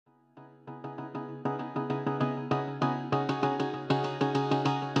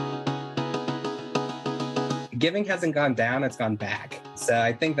giving hasn't gone down, it's gone back. So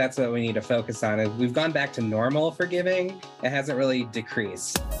I think that's what we need to focus on. Is we've gone back to normal for giving. It hasn't really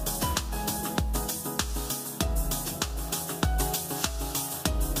decreased.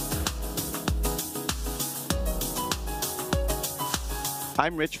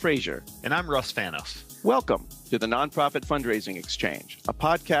 I'm Rich Frazier. And I'm Russ Fanos. Welcome to the Nonprofit Fundraising Exchange, a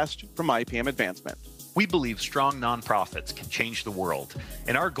podcast from IPM Advancement. We believe strong nonprofits can change the world,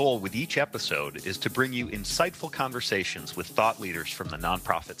 and our goal with each episode is to bring you insightful conversations with thought leaders from the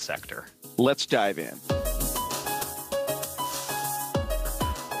nonprofit sector. Let's dive in.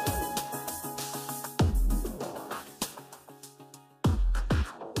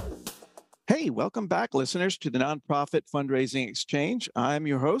 Hey, welcome back, listeners, to the Nonprofit Fundraising Exchange. I'm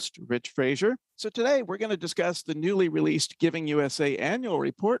your host, Rich Frazier. So today we're going to discuss the newly released Giving USA annual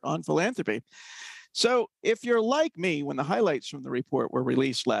report on philanthropy. So if you're like me, when the highlights from the report were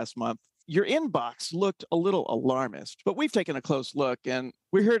released last month, your inbox looked a little alarmist, but we've taken a close look and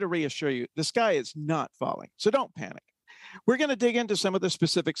we're here to reassure you the sky is not falling, so don't panic. We're going to dig into some of the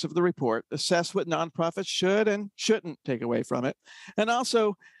specifics of the report, assess what nonprofits should and shouldn't take away from it, and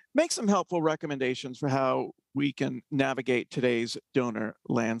also make some helpful recommendations for how we can navigate today's donor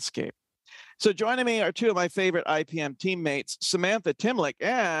landscape. So joining me are two of my favorite IPM teammates, Samantha Timlick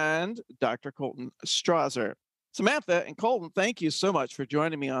and Dr. Colton Strasser. Samantha and Colton, thank you so much for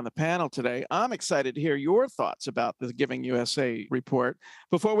joining me on the panel today. I'm excited to hear your thoughts about the Giving USA report.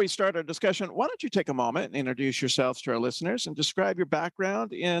 Before we start our discussion, why don't you take a moment and introduce yourselves to our listeners and describe your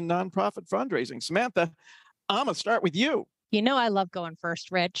background in nonprofit fundraising. Samantha, I'm going to start with you. You know I love going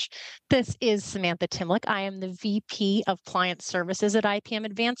first, Rich. This is Samantha Timlick. I am the VP of Client Services at IPM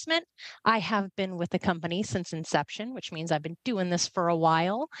Advancement. I have been with the company since inception, which means I've been doing this for a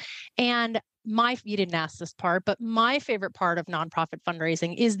while. And you didn't ask this part, but my favorite part of nonprofit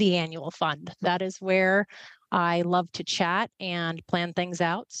fundraising is the annual fund. That is where I love to chat and plan things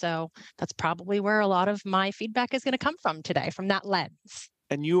out. So that's probably where a lot of my feedback is going to come from today, from that lens.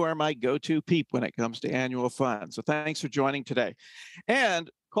 And you are my go-to peep when it comes to annual fund. So thanks for joining today. And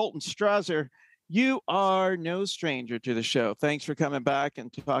Colton Strasser, you are no stranger to the show. Thanks for coming back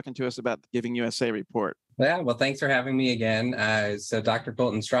and talking to us about the Giving USA report. Yeah, well, thanks for having me again. So Dr.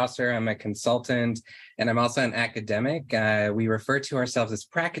 Colton Strasser, I'm a consultant and I'm also an academic. We refer to ourselves as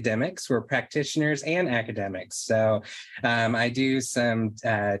pracademics. We're practitioners and academics. So I do some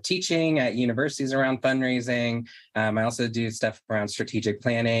teaching at universities around fundraising. I also do stuff around strategic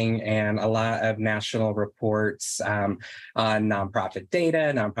planning and a lot of national reports on nonprofit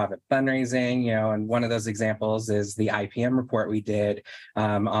data, nonprofit fundraising, and one of those examples is the IPM report we did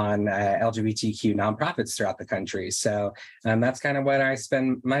on LGBTQ nonprofits throughout the country. So that's kind of what I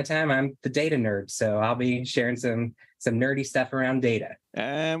spend my time. I'm the data nerd, so I'll be sharing some nerdy stuff around data.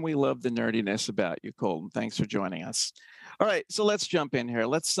 And we love the nerdiness about you, Colton. Thanks for joining us. All right, so let's jump in here.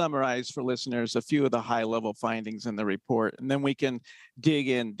 Let's summarize for listeners a few of the high-level findings in the report, and then we can dig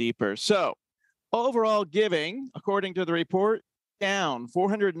in deeper. So overall giving, according to the report, down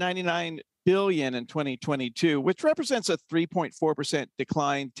 $499 billion in 2022, which represents a 3.4%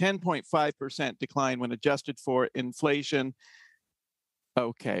 decline, 10.5% decline when adjusted for inflation.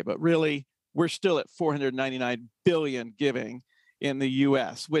 Okay, but really, we're still at $499 billion giving in the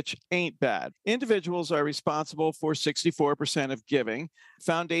US, which ain't bad. Individuals are responsible for 64% of giving.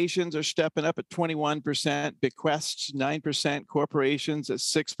 Foundations are stepping up at 21%, bequests 9%, corporations at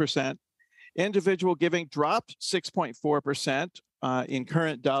 6%. Individual giving dropped 6.4%. In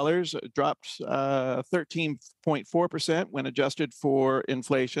current dollars, dropped 13.4% when adjusted for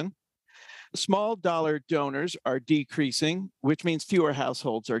inflation. Small dollar donors are decreasing, which means fewer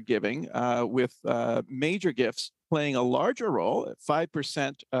households are giving, with major gifts playing a larger role at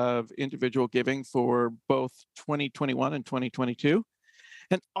 5% of individual giving for both 2021 and 2022.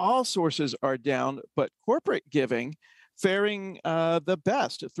 And all sources are down, but corporate giving faring the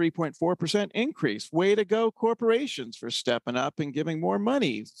best at 3.4% increase. Way to go, corporations, for stepping up and giving more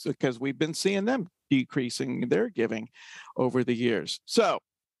money, because we've been seeing them decreasing their giving over the years. So,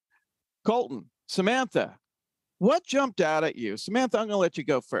 Colton, Samantha, what jumped out at you? Samantha, I'm going to let you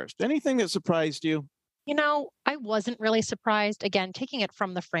go first. Anything that surprised you? I wasn't really surprised. Again, taking it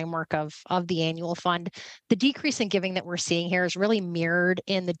from the framework of the annual fund, the decrease in giving that we're seeing here is really mirrored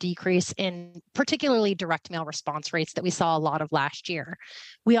in the decrease in particularly direct mail response rates that we saw a lot of last year.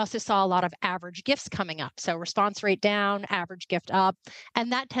 We also saw a lot of average gifts coming up. So response rate down, average gift up.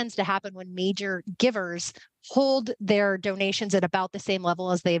 And that tends to happen when major givers hold their donations at about the same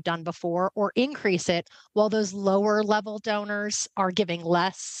level as they've done before or increase it, while those lower level donors are giving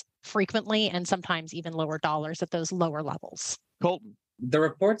less frequently and sometimes even lower dollars at those lower levels. Colton. the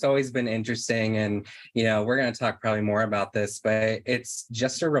report's always been interesting, and we're going to talk probably more about this, but it's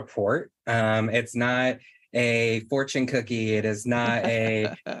just a report. It's not a fortune cookie. It is not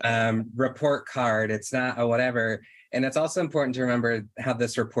a report card. It's not a whatever. And it's also important to remember how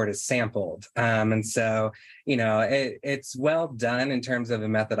this report is sampled. And so, it's well done in terms of a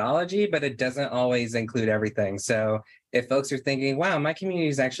methodology, but it doesn't always include everything. So if folks are thinking, wow, my community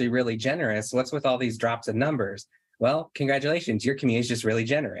is actually really generous, what's with all these drops of numbers? Well, congratulations, your community is just really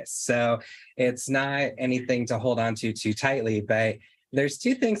generous. So it's not anything to hold on to too tightly, but there's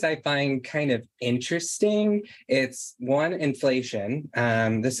two things I find kind of interesting. It's one, inflation.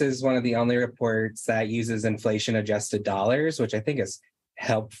 This is one of the only reports that uses inflation adjusted dollars, which I think is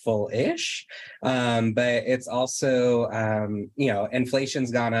helpful-ish. But it's also,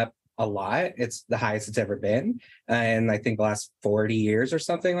 inflation's gone up a lot. It's the highest it's ever been. And I think the last 40 years or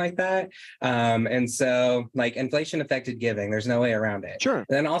something like that. And so inflation affected giving, there's no way around it. Sure. And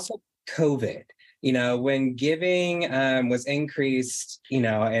then also COVID. When giving was increased,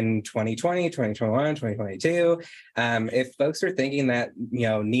 in 2020, 2021, 2022, if folks are thinking that,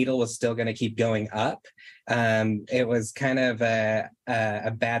 needle was still going to keep going up, it was kind of a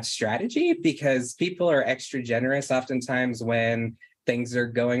bad strategy, because people are extra generous oftentimes when things are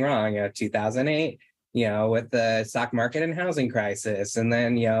going wrong. 2008, with the stock market and housing crisis, and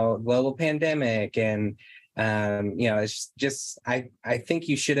then, global pandemic, and it's just, I think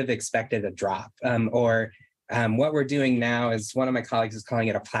you should have expected a drop, or what we're doing now is, one of my colleagues is calling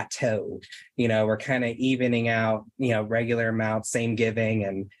it a plateau. We're kind of evening out, regular amounts, same giving.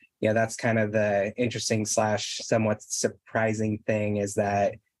 And, that's kind of the interesting / somewhat surprising thing, is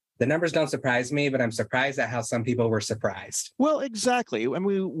that the numbers don't surprise me, but I'm surprised at how some people were surprised. Well, exactly. And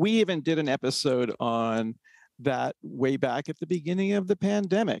we even did an episode on that way back at the beginning of the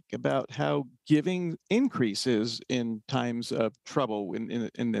pandemic about how giving increases in times of trouble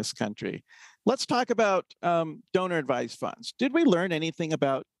in this country. Let's talk about donor advised funds. Did we learn anything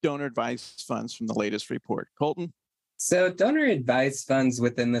about donor advised funds from the latest report? Colton? So donor advised funds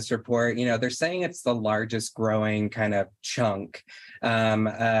within this report, they're saying it's the largest growing kind of chunk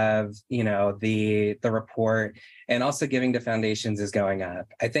of, the report, and also giving to foundations is going up.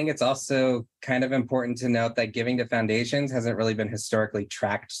 I think it's also kind of important to note that giving to foundations hasn't really been historically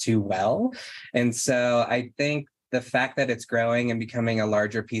tracked too well. And so I think the fact that it's growing and becoming a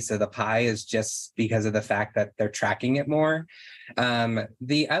larger piece of the pie is just because of the fact that they're tracking it more.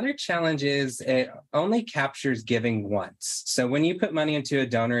 The other challenge is it only captures giving once. So when you put money into a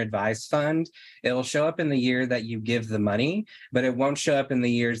donor advised fund, it will show up in the year that you give the money, but it won't show up in the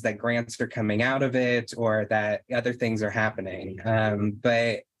years that grants are coming out of it or that other things are happening.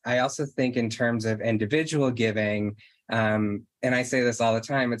 But I also think in terms of individual giving, and I say this all the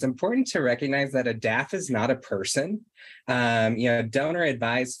time, it's important to recognize that a DAF is not a person. Donor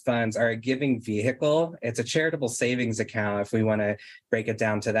advised funds are a giving vehicle. It's a charitable savings account, if we want to break it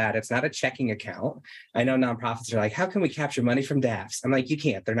down to that. It's not a checking account. I know nonprofits are like, how can we capture money from DAFs? I'm like, you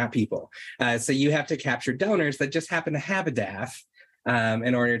can't, they're not people. So you have to capture donors that just happen to have a DAF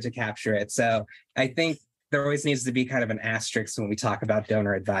in order to capture it. So I think there always needs to be kind of an asterisk when we talk about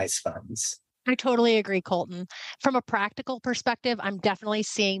donor advised funds. I totally agree, Colton. From a practical perspective, I'm definitely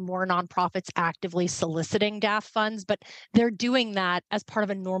seeing more nonprofits actively soliciting DAF funds, but they're doing that as part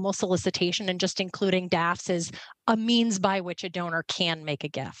of a normal solicitation, and just including DAFs as a means by which a donor can make a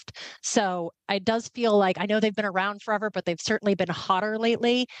gift. So it does feel like, I know they've been around forever, but they've certainly been hotter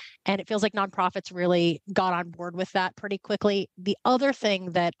lately. And it feels like nonprofits really got on board with that pretty quickly. The other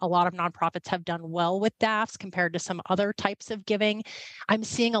thing that a lot of nonprofits have done well with DAFs compared to some other types of giving, I'm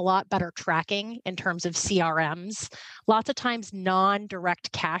seeing a lot better tracking in terms of CRMs. Lots of times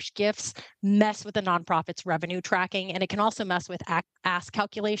non-direct cash gifts mess with the nonprofit's revenue tracking, and it can also mess with ask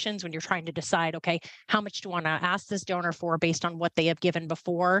calculations when you're trying to decide, okay, how much do I want to ask this donor for based on what they have given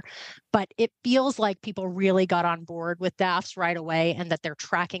before. But it feels like people really got on board with DAFs right away, and that they're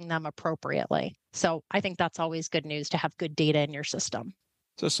tracking them appropriately. So I think that's always good news to have good data in your system.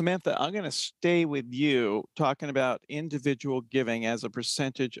 So Samantha, I'm going to stay with you talking about individual giving as a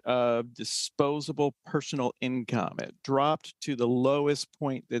percentage of disposable personal income. It dropped to the lowest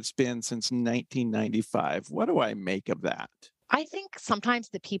point that's been since 1995. What do I make of that? I think sometimes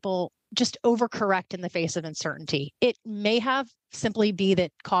the people just overcorrect in the face of uncertainty. It may have simply be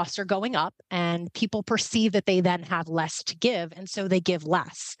that costs are going up and people perceive that they then have less to give, and so they give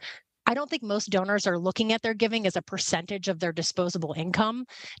less. I don't think most donors are looking at their giving as a percentage of their disposable income.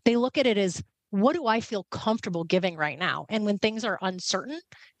 They look at it as, what do I feel comfortable giving right now? And when things are uncertain,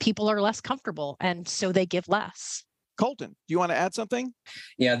 people are less comfortable, and so they give less. Colton, do you want to add something?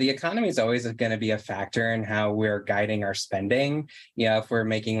 Yeah, the economy is always going to be a factor in how we're guiding our spending. If we're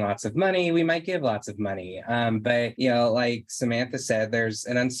making lots of money, we might give lots of money. But, like Samantha said, there's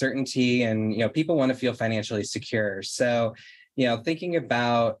an uncertainty and, people want to feel financially secure. So, thinking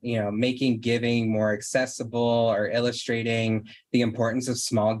about, making giving more accessible or illustrating the importance of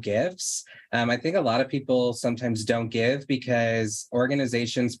small gifts. I think a lot of people sometimes don't give because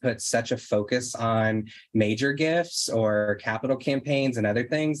organizations put such a focus on major gifts or capital campaigns and other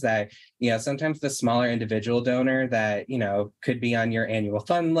things that, sometimes the smaller individual donor that, could be on your annual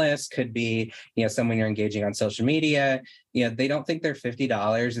fund list, could be, someone you're engaging on social media, they don't think their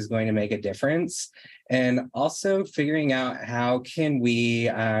 $50 is going to make a difference. And also figuring out how can we,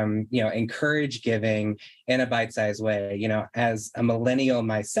 encourage giving in a bite-sized way. As a millennial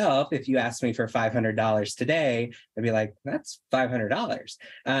myself, if you asked me for $500 today, I'd be like, that's $500.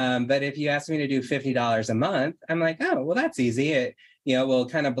 But if you asked me to do $50 a month, I'm like, oh, well, that's easy. It will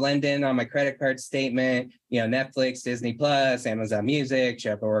kind of blend in on my credit card statement, Netflix, Disney Plus, Amazon Music,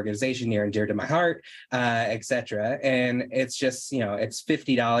 show up an organization near and dear to my heart, et cetera. And it's just, it's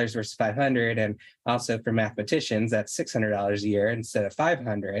 $50 versus $500. And also for mathematicians, that's $600 a year instead of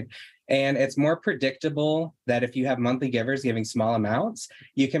 $500. And it's more predictable that if you have monthly givers giving small amounts,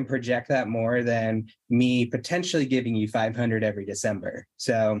 you can project that more than me potentially giving you $500 every December.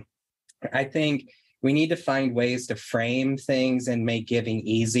 So I think we need to find ways to frame things and make giving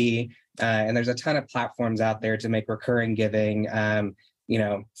easy. And there's a ton of platforms out there to make recurring giving,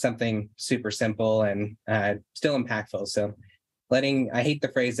 something super simple and still impactful. So I hate the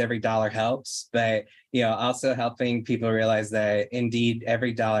phrase every dollar helps, but, also helping people realize that indeed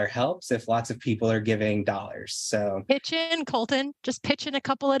every dollar helps if lots of people are giving dollars. So pitch in, Colton, just pitch in a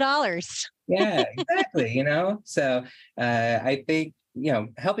couple of dollars. Yeah, exactly. So I think,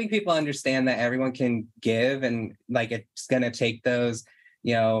 helping people understand that everyone can give and like it's going to take those,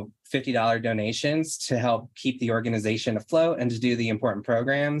 $50 donations to help keep the organization afloat and to do the important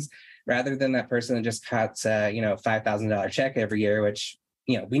programs rather than that person that just cuts a, $5,000 check every year, which,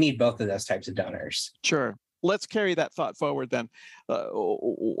 we need both of those types of donors. Sure. Let's carry that thought forward then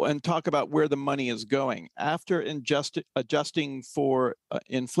and talk about where the money is going. After adjusting for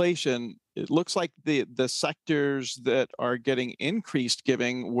inflation, it looks like the sectors that are getting increased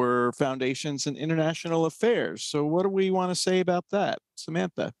giving were foundations and international affairs. So what do we want to say about that?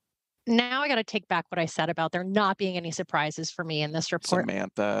 Samantha? Now I got to take back what I said about there not being any surprises for me in this report.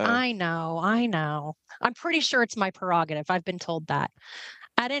 Samantha. I know. I'm pretty sure it's my prerogative. I've been told that.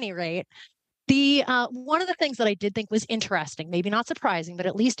 At any rate, the one of the things that I did think was interesting, maybe not surprising, but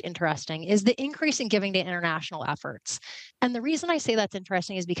at least interesting, is the increase in giving to international efforts. And the reason I say that's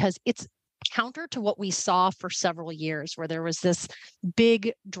interesting is because it's counter to what we saw for several years, where there was this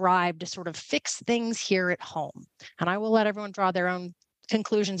big drive to sort of fix things here at home. And I will let everyone draw their own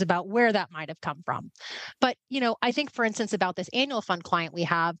conclusions about where that might have come from. But, I think, for instance, about this annual fund client we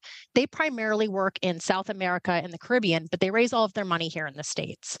have, they primarily work in South America and the Caribbean, but they raise all of their money here in the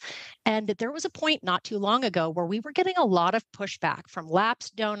States. And there was a point not too long ago where we were getting a lot of pushback from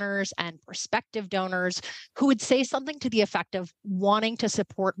lapsed donors and prospective donors who would say something to the effect of wanting to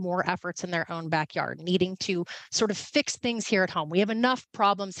support more efforts in their own backyard, needing to sort of fix things here at home. We have enough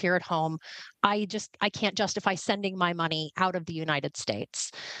problems here at home. I can't justify sending my money out of the United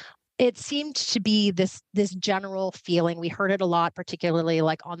States. It seemed to be this general feeling. We heard it a lot, particularly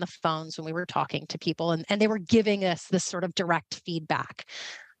like on the phones when we were talking to people, and they were giving us this sort of direct feedback.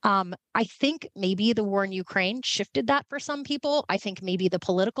 I think maybe the war in Ukraine shifted that for some people. I think maybe the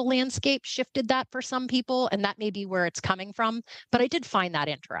political landscape shifted that for some people, and that may be where it's coming from. But I did find that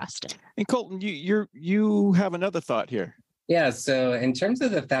interesting. And Colton, you have another thought here. Yeah. So in terms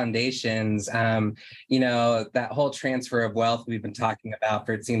of the foundations, that whole transfer of wealth we've been talking about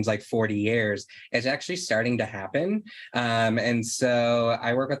for, it seems like 40 years, is actually starting to happen. And so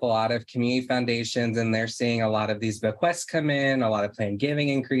I work with a lot of community foundations, and they're seeing a lot of these bequests come in, a lot of planned giving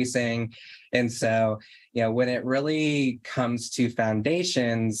increasing. And so, when it really comes to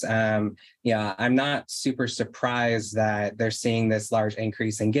foundations, I'm not super surprised that they're seeing this large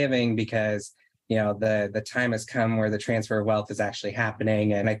increase in giving because the time has come where the transfer of wealth is actually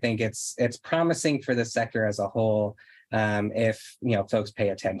happening. And I think it's promising for the sector as a whole if, folks pay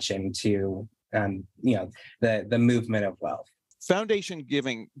attention to, the movement of wealth. Foundation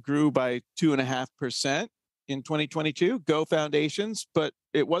giving grew by 2.5% in 2022, Go Foundations, but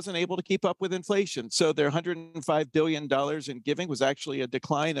it wasn't able to keep up with inflation. So their $105 billion in giving was actually a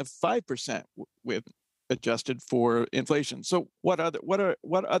decline of 5% with adjusted for inflation. So what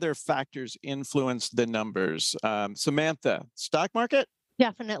other factors influence the numbers? Samantha, stock market?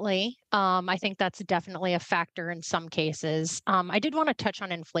 Definitely. I think that's definitely a factor in some cases. I did want to touch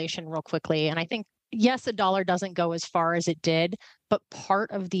on inflation real quickly. And I think, yes, a dollar doesn't go as far as it did, but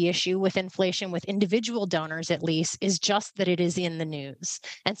part of the issue with inflation, with individual donors at least, is just that it is in the news.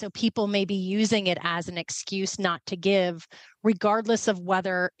 And so people may be using it as an excuse not to give, regardless of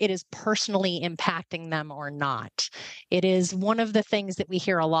whether it is personally impacting them or not. It is one of the things that we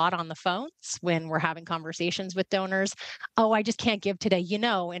hear a lot on the phones when we're having conversations with donors. Oh, I just can't give today.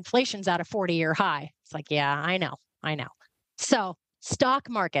 Inflation's at a 40-year high. It's like, yeah, I know. So stock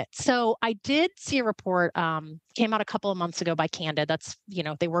market. So I did see a report, came out a couple of months ago by Candid. That's,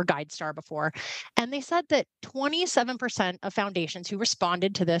 they were GuideStar before. And they said that 27% of foundations who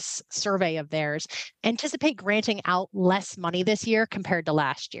responded to this survey of theirs anticipate granting out less money this year compared to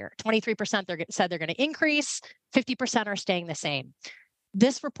last year. 23% said they're going to increase, 50% are staying the same.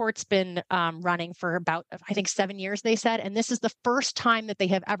 This report's been running for about, I think, 7 years, they said, and this is the first time that they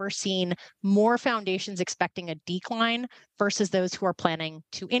have ever seen more foundations expecting a decline versus those who are planning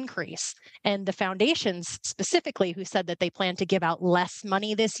to increase. And the foundations specifically who said that they plan to give out less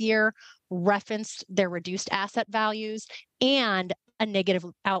money this year referenced their reduced asset values and a negative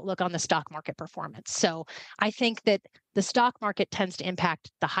outlook on the stock market performance. So I think that the stock market tends to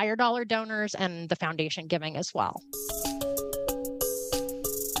impact the higher dollar donors and the foundation giving as well.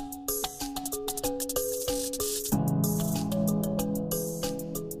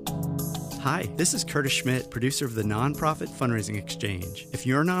 Hi, this is Curtis Schmidt, producer of the Nonprofit Fundraising Exchange. If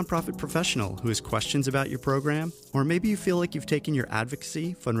you're a nonprofit professional who has questions about your program, or maybe you feel like you've taken your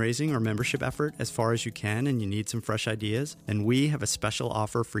advocacy, fundraising, or membership effort as far as you can and you need some fresh ideas, then we have a special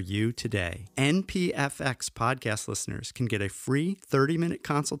offer for you today. NPFX podcast listeners can get a free 30-minute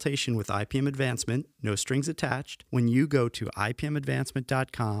consultation with IPM Advancement, no strings attached, when you go to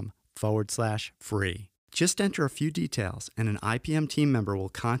ipmadvancement.com/free. Just enter a few details and an IPM team member will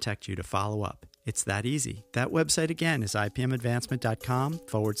contact you to follow up. It's that easy. That website again is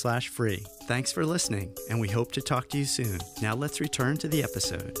ipmadvancement.com/free. Thanks for listening, and we hope to talk to you soon. Now let's return to the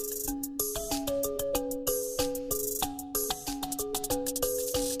episode.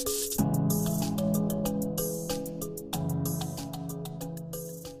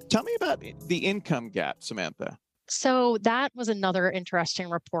 Tell me about the income gap, Samantha. So that was another interesting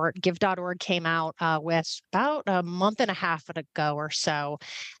report. Give.org came out with about a month and a half ago or so.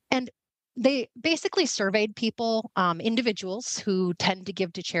 And they basically surveyed people, individuals who tend to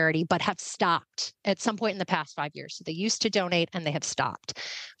give to charity, but have stopped at some point in the past 5 years. So they used to donate and they have stopped.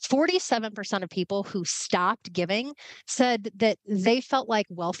 47% of people who stopped giving said that they felt like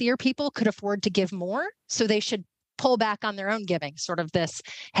wealthier people could afford to give more, so they should pull back on their own giving, sort of this,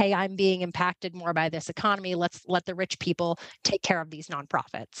 hey, I'm being impacted more by this economy. Let's let the rich people take care of these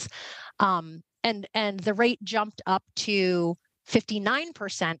nonprofits. And the rate jumped up to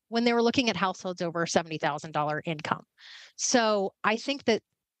 59% when they were looking at households over $70,000 income. So I think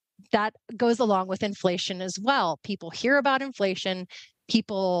that goes along with inflation as well. People hear about inflation.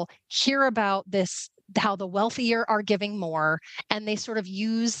 People hear about this, how the wealthier are giving more, and they sort of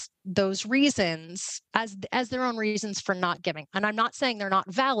use those reasons as their own reasons for not giving. And I'm not saying they're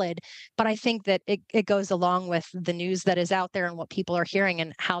not valid, but I think that it goes along with the news that is out there and what people are hearing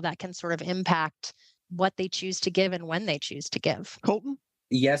and how that can sort of impact what they choose to give and when they choose to give. Colton?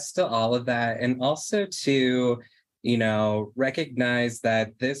 Yes to all of that. And also to recognize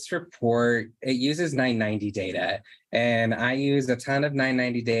that this report, it uses 990 data. And I use a ton of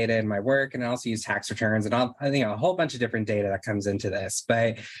 990 data in my work, and I also use tax returns and a whole bunch of different data that comes into this.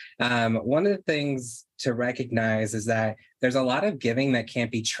 But one of the things to recognize is that there's a lot of giving that can't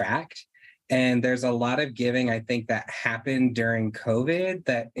be tracked. And there's a lot of giving, I think, that happened during COVID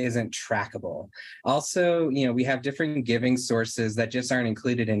that isn't trackable. Also, we have different giving sources that just aren't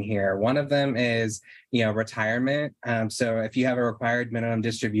included in here. One of them is, retirement. So if you have a required minimum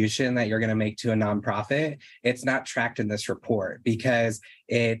distribution that you're going to make to a nonprofit, it's not tracked in this report because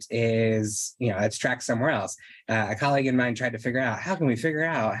it is, it's tracked somewhere else. A colleague of mine tried to figure out, how can we figure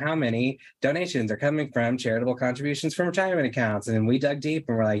out how many donations are coming from charitable contributions from retirement accounts? And we dug deep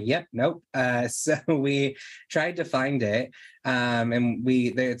and we're like, yep, nope. So we tried to find it. And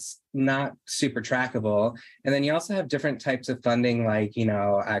it's not super trackable. And then you also have different types of funding, like,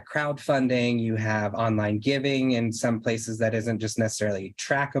 crowdfunding. You have online giving in some places that isn't just necessarily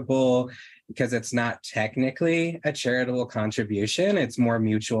trackable because it's not technically a charitable contribution. It's more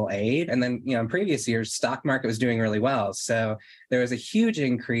mutual aid. And then, in previous years, stock market was doing really well. So there was a huge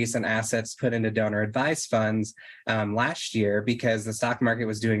increase in assets put into donor advised funds last year because the stock market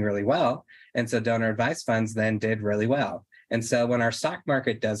was doing really well. And so donor advised funds then did really well. And so when our stock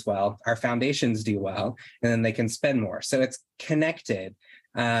market does well, our foundations do well, and then they can spend more. So it's connected.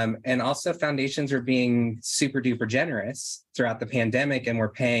 And also foundations were being super duper generous throughout the pandemic and were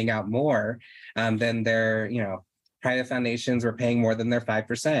paying out more than their, private foundations were paying more than their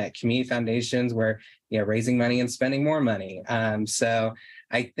 5%. Community foundations were, raising money and spending more money. So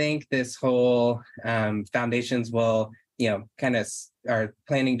I think this whole foundations will, kind of are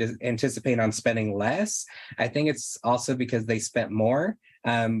planning to anticipate on spending less. I think it's also because they spent more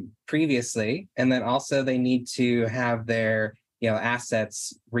previously, and then also they need to have their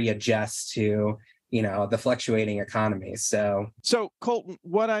assets readjust to the fluctuating economy. So Colton,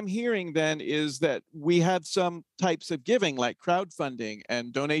 what I'm hearing then is that we have some types of giving like crowdfunding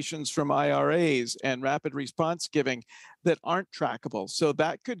and donations from IRAs and rapid response giving that aren't trackable. So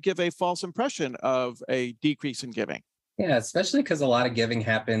that could give a false impression of a decrease in giving. Yeah, especially because a lot of giving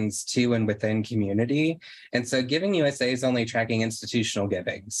happens to and within community. And so Giving USA is only tracking institutional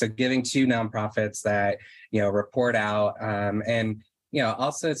giving. So giving to nonprofits that, report out. And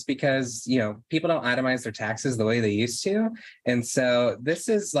also it's because, people don't itemize their taxes the way they used to. And so this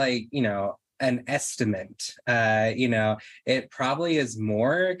is like, an estimate. It probably is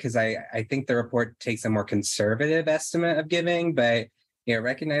more because I think the report takes a more conservative estimate of giving, but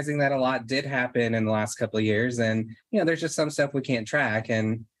recognizing that a lot did happen in the last couple of years, and there's just some stuff we can't track,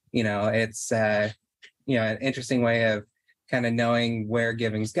 and it's an interesting way of kind of knowing where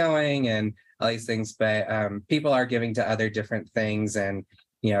giving's going and all these things. But people are giving to other different things, and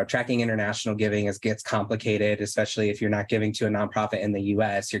tracking international giving gets complicated, especially if you're not giving to a nonprofit in the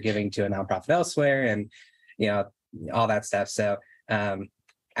U.S., you're giving to a nonprofit elsewhere, and all that stuff. So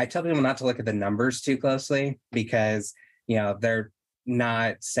I tell people not to look at the numbers too closely because they're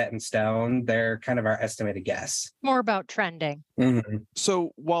not set in stone. They're kind of our estimated guess. More about trending. Mm-hmm.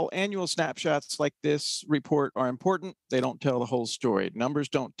 So while annual snapshots like this report are important, they don't tell the whole story. Numbers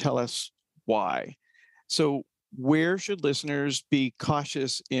don't tell us why. So where should listeners be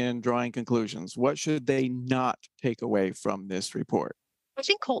cautious in drawing conclusions? What should they not take away from this report? I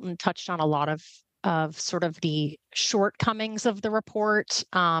think Colton touched on a lot of sort of the shortcomings of the report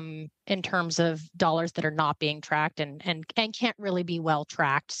in terms of dollars that are not being tracked and can't really be well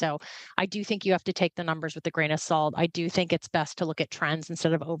tracked. So I do think you have to take the numbers with a grain of salt. I do think it's best to look at trends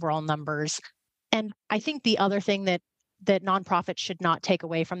instead of overall numbers. And I think the other thing that nonprofits should not take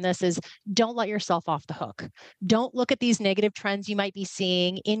away from this is don't let yourself off the hook. Don't look at these negative trends you might be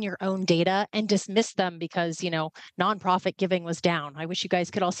seeing in your own data and dismiss them because, nonprofit giving was down. I wish you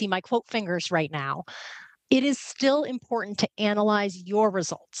guys could all see my quote fingers right now. It is still important to analyze your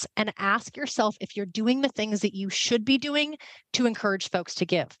results and ask yourself if you're doing the things that you should be doing to encourage folks to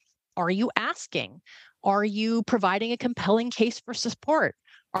give. Are you asking? Are you providing a compelling case for support?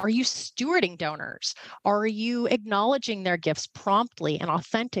 Are you stewarding donors? Are you acknowledging their gifts promptly and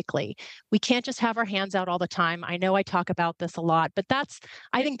authentically? We can't just have our hands out all the time. I know I talk about this a lot, but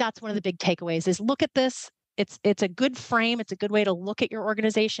I think that's one of the big takeaways is look at this. It's a good frame. It's a good way to look at your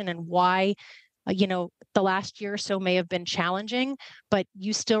organization and why, the last year or so may have been challenging, but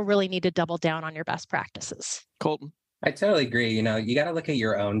you still really need to double down on your best practices. Colton? I totally agree. You got to look at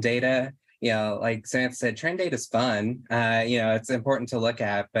your own data. Like Samantha said, trend data is fun. It's important to look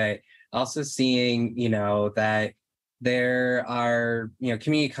at, but also seeing, that there are,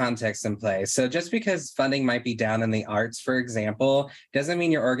 community contexts in play. So just because funding might be down in the arts, for example, doesn't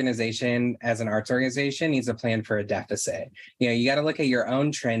mean your organization as an arts organization needs a plan for a deficit. You got to look at your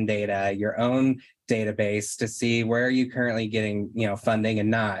own trend data, your own database to see where are you currently getting, funding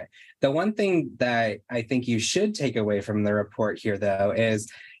and not. The one thing that I think you should take away from the report here, though,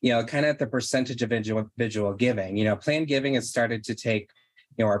 is, kind of the percentage of individual giving. Planned giving has started to take,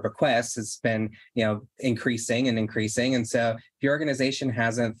 our bequests has been, increasing. And so if your organization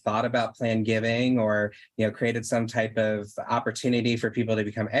hasn't thought about planned giving or, created some type of opportunity for people to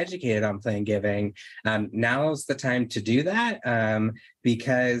become educated on planned giving, now's the time to do that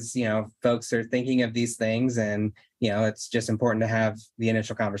because, folks are thinking of these things and, it's just important to have the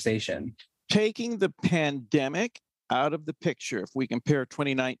initial conversation. Taking the pandemic out of the picture, if we compare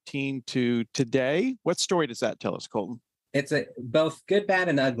 2019 to today, what story does that tell us, Colton? It's a both good, bad,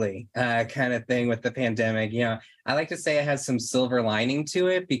 and ugly kind of thing with the pandemic. I like to say it has some silver lining to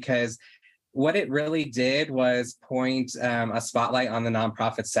it because what it really did was point a spotlight on the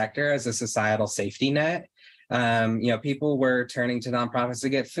nonprofit sector as a societal safety net. People were turning to nonprofits to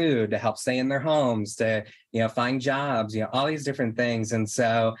get food, to help stay in their homes, to, find jobs, all these different things. And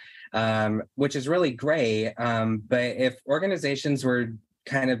so, which is really great. But if organizations were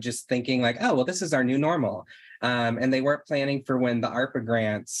kind of just thinking like, oh, well, this is our new normal, And they weren't planning for when the ARPA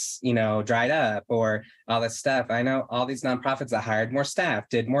grants, dried up or all this stuff. I know all these nonprofits that hired more staff,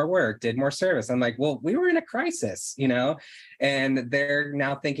 did more work, did more service. I'm like, well, we were in a crisis, and they're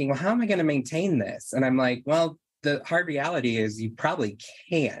now thinking, well, how am I going to maintain this? And I'm like, well, the hard reality is you probably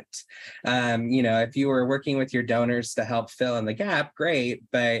can't. If you were working with your donors to help fill in the gap, great.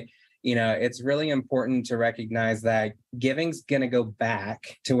 But, it's really important to recognize that giving's going to go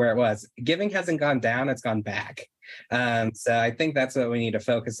back to where it was. Giving hasn't gone down, it's gone back. So I think that's what we need to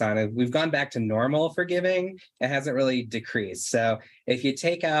focus on. We've gone back to normal for giving. It hasn't really decreased. So if you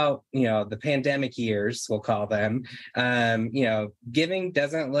take out, the pandemic years, we'll call them, giving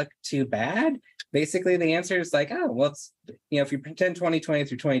doesn't look too bad. Basically, the answer is like, oh, well, it's, if you pretend 2020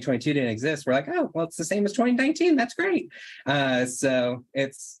 through 2022 didn't exist, we're like, oh, well, it's the same as 2019. That's great. So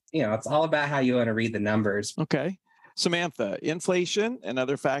it's, it's all about how you want to read the numbers. Okay. Samantha, inflation and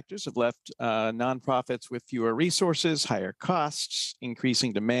other factors have left nonprofits with fewer resources, higher costs,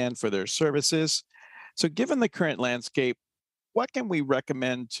 increasing demand for their services. So given the current landscape, what can we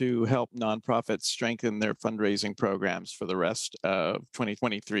recommend to help nonprofits strengthen their fundraising programs for the rest of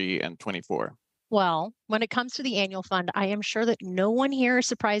 2023 and 24? Well, when it comes to the annual fund, I am sure that no one here is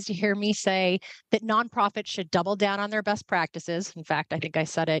surprised to hear me say that nonprofits should double down on their best practices. In fact, I think I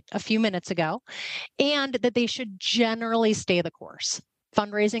said it a few minutes ago, and that they should generally stay the course.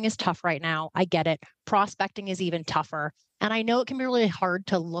 Fundraising is tough right now. I get it. Prospecting is even tougher. And I know it can be really hard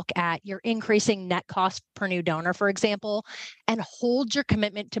to look at your increasing net cost per new donor, for example, and hold your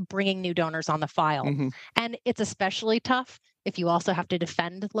commitment to bringing new donors on the file. Mm-hmm. And it's especially tough if you also have to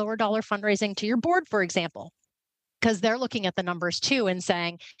defend lower dollar fundraising to your board, for example, because they're looking at the numbers too and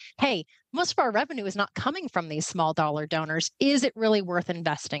saying, hey, most of our revenue is not coming from these small dollar donors. Is it really worth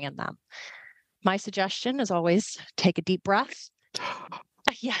investing in them? My suggestion is always take a deep breath.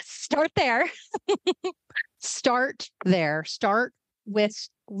 Yes, start there. Start there. Start with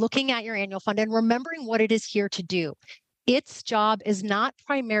looking at your annual fund and remembering what it is here to do. Its job is not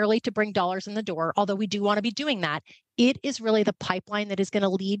primarily to bring dollars in the door, although we do want to be doing that. It is really the pipeline that is going to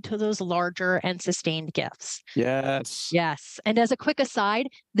lead to those larger and sustained gifts. Yes. Yes. And as a quick aside,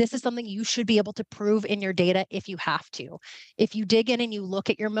 this is something you should be able to prove in your data if you have to. If you dig in and you look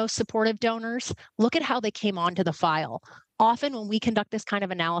at your most supportive donors, look at how they came onto the file. Often when we conduct this kind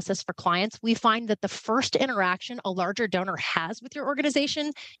of analysis for clients, we find that the first interaction a larger donor has with your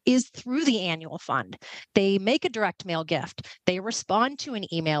organization is through the annual fund. They make a direct mail gift. They respond to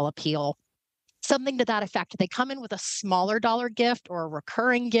an email appeal. Something to that effect. They come in with a smaller dollar gift or a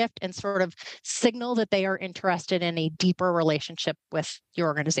recurring gift and sort of signal that they are interested in a deeper relationship with your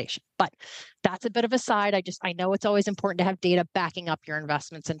organization. But that's a bit of a side. I know it's always important to have data backing up your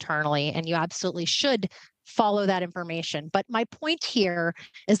investments internally, and you absolutely should follow that information. But my point here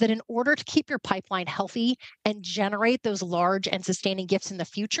is that in order to keep your pipeline healthy and generate those large and sustaining gifts in the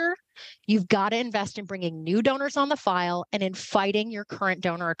future, you've got to invest in bringing new donors on the file and in fighting your current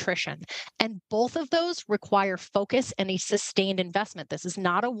donor attrition. And both of those require focus and a sustained investment. This is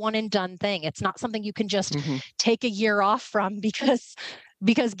not a one and done thing. It's not something you can just take a year off from because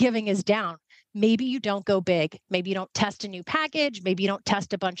giving is down. Maybe you don't go big. Maybe you don't test a new package. Maybe you don't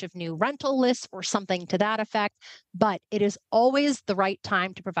test a bunch of new rental lists or something to that effect. But it is always the right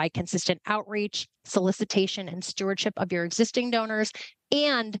time to provide consistent outreach, solicitation, and stewardship of your existing donors,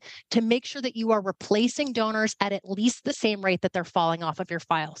 and to make sure that you are replacing donors at least the same rate that they're falling off of your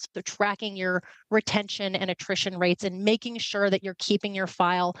file. So tracking your retention and attrition rates and making sure that you're keeping your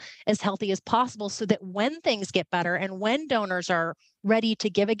file as healthy as possible so that when things get better and when donors are ready to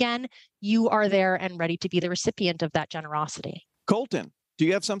give again, you are there and ready to be the recipient of that generosity. Colton, do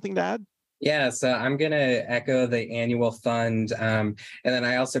you have something to add? Yeah, so I'm going to echo the annual fund. And then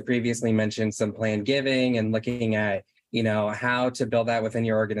I also previously mentioned some planned giving and looking at, how to build that within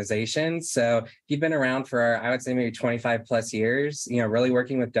your organization. So if you've been around for, I would say maybe 25 plus years, really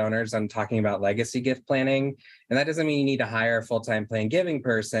working with donors on talking about legacy gift planning. And that doesn't mean you need to hire a full-time planned giving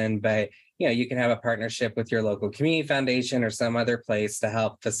person, but you can have a partnership with your local community foundation or some other place to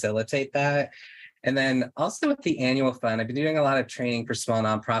help facilitate that. And then also with the annual fund, I've been doing a lot of training for small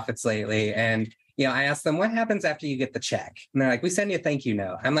nonprofits lately. And, I asked them, what happens after you get the check? And they're like, we send you a thank you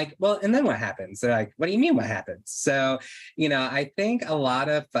note. I'm like, well, and then what happens? They're like, what do you mean what happens? So, I think a lot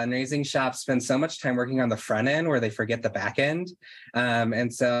of fundraising shops spend so much time working on the front end where they forget the back end.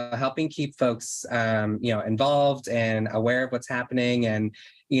 And so helping keep folks, involved and aware of what's happening and,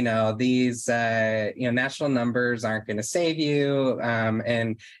 these national numbers aren't going to save you,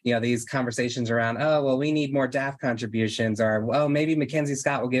 and these conversations around, oh well, we need more DAF contributions, or well, maybe Mackenzie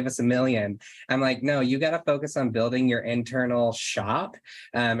Scott will give us $1 million. I'm like, no, you got to focus on building your internal shop,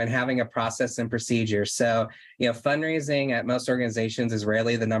 and having a process and procedure. So fundraising at most organizations is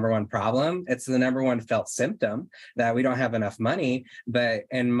rarely the number one problem. It's the number one felt symptom that we don't have enough money. But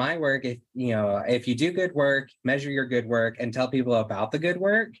in my work, if you do good work, measure your good work, and tell people about the good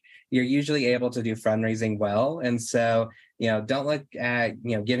work, you're usually able to do fundraising well. And so, don't look at,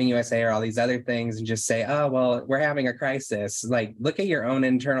 Giving USA or all these other things and just say, oh, well, we're having a crisis. Like, look at your own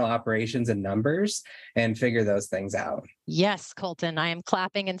internal operations and numbers and figure those things out. Yes, Colton, I am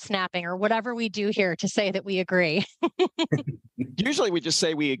clapping and snapping, or whatever we do here to say that we agree. Usually we just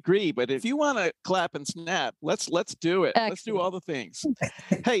say we agree, but if you want to clap and snap, let's do it. Excellent. Let's do all the things.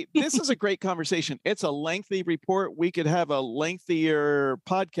 Hey, this is a great conversation. It's a lengthy report. We could have a lengthier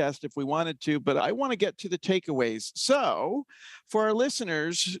podcast if we wanted to, but I want to get to the takeaways. So for our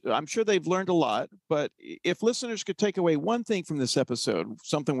listeners, I'm sure they've learned a lot, but if listeners could take away one thing from this episode,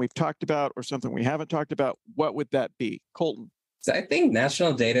 something we've talked about or something we haven't talked about, what would that be? Colton. So I think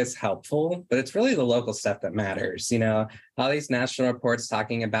national data is helpful, but it's really the local stuff that matters. All these national reports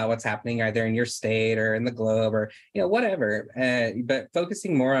talking about what's happening either in your state or in the globe or, whatever, but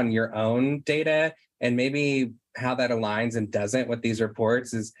focusing more on your own data and maybe how that aligns and doesn't with these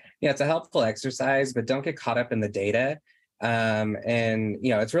reports is, it's a helpful exercise, but don't get caught up in the data.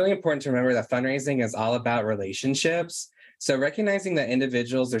 It's really important to remember that fundraising is all about relationships. So recognizing that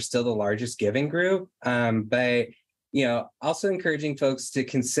individuals are still the largest giving group, but also encouraging folks to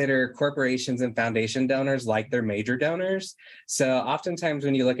consider corporations and foundation donors like their major donors. So oftentimes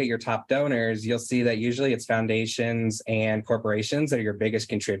when you look at your top donors, you'll see that usually it's foundations and corporations that are your biggest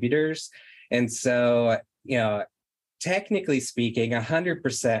contributors. And so, technically speaking,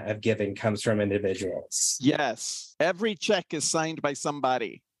 100% of giving comes from individuals. Yes. Every check is signed by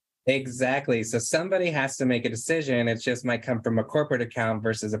somebody. Exactly. So somebody has to make a decision. It just might come from a corporate account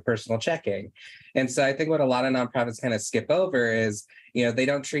versus a personal checking. And so I think what a lot of nonprofits kind of skip over is, they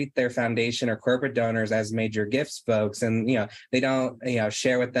don't treat their foundation or corporate donors as major gifts folks. And, they don't,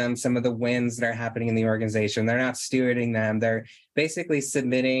 share with them some of the wins that are happening in the organization. They're not stewarding them. They're basically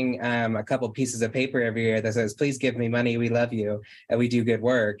submitting a couple pieces of paper every year that says, please give me money. We love you. And we do good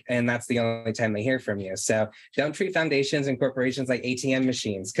work. And that's the only time they hear from you. So don't treat foundations and corporations like ATM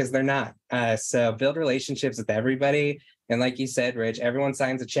machines, because they're not. So build relationships with everybody. And like you said, Rich, everyone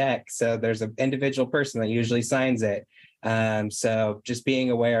signs a check. So there's an individual person that usually signs it. So just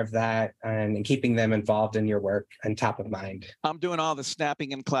being aware of that and keeping them involved in your work and top of mind. I'm doing all the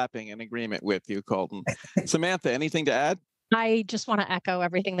snapping and clapping in agreement with you, Colton. Samantha, anything to add? I just want to echo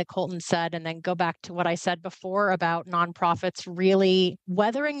everything that Colton said and then go back to what I said before about nonprofits really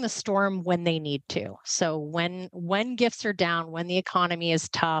weathering the storm when they need to. So when gifts are down, when the economy is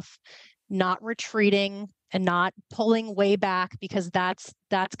tough, not retreating and not pulling way back, because that's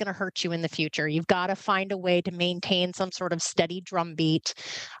going to hurt you in the future. You've got to find a way to maintain some sort of steady drumbeat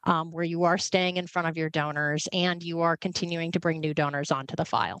where you are staying in front of your donors and you are continuing to bring new donors onto the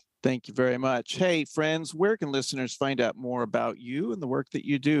file. Thank you very much. Hey, friends, where can listeners find out more about you and the work that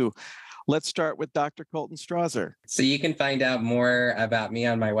you do? Let's start with Dr. Colton Strasser. So you can find out more about me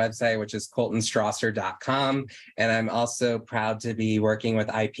on my website, which is coltonstrasser.com. And I'm also proud to be working with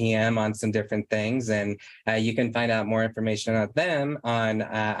IPM on some different things. And you can find out more information about them on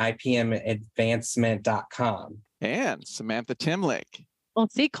IPMadvancement.com. And Samantha Timlick. Well,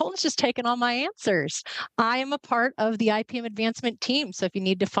 see, Colton's just taking all my answers. I am a part of the IPM Advancement team. So if you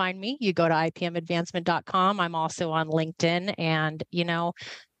need to find me, you go to IPMadvancement.com. I'm also on LinkedIn. And,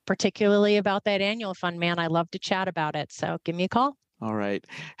 particularly about that annual fund, man, I love to chat about it. So give me a call. All right.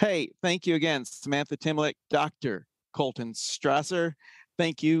 Hey, thank you again, Samantha Timlick, Dr. Colton Strasser.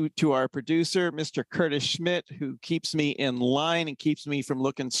 Thank you to our producer, Mr. Curtis Schmidt, who keeps me in line and keeps me from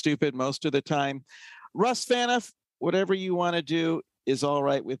looking stupid most of the time. Russ Faniff, whatever you want to do is all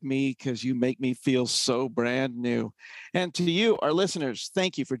right with me because you make me feel so brand new. And to you, our listeners,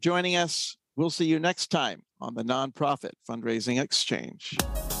 thank you for joining us. We'll see you next time on the Nonprofit Fundraising Exchange.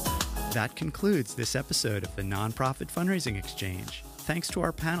 That concludes this episode of the Nonprofit Fundraising Exchange. Thanks to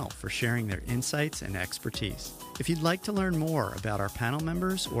our panel for sharing their insights and expertise. If you'd like to learn more about our panel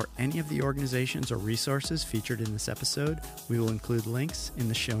members or any of the organizations or resources featured in this episode, we will include links in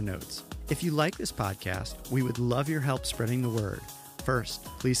the show notes. If you like this podcast, we would love your help spreading the word. First,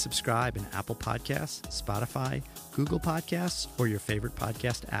 please subscribe in Apple Podcasts, Spotify, Google Podcasts, or your favorite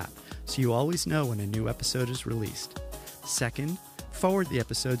podcast app so you always know when a new episode is released. Second, forward the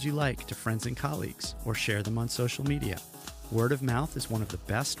episodes you like to friends and colleagues or share them on social media. Word of mouth is one of the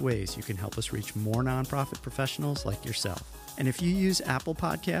best ways you can help us reach more nonprofit professionals like yourself. And if you use Apple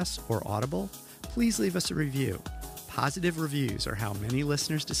Podcasts or Audible, please leave us a review. Positive reviews are how many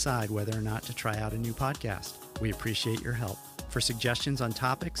listeners decide whether or not to try out a new podcast. We appreciate your help. For suggestions on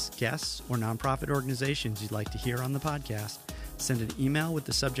topics, guests, or nonprofit organizations you'd like to hear on the podcast, send an email with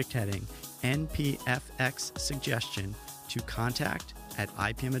the subject heading NPFX suggestion to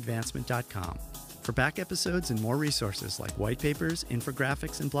contact@ipmadvancement.com. For back episodes and more resources like white papers,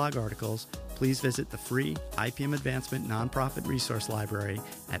 infographics, and blog articles, please visit the free IPM Advancement Nonprofit Resource Library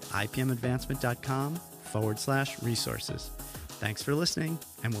at ipmadvancement.com/resources. Thanks for listening,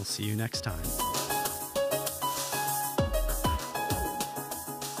 and we'll see you next time.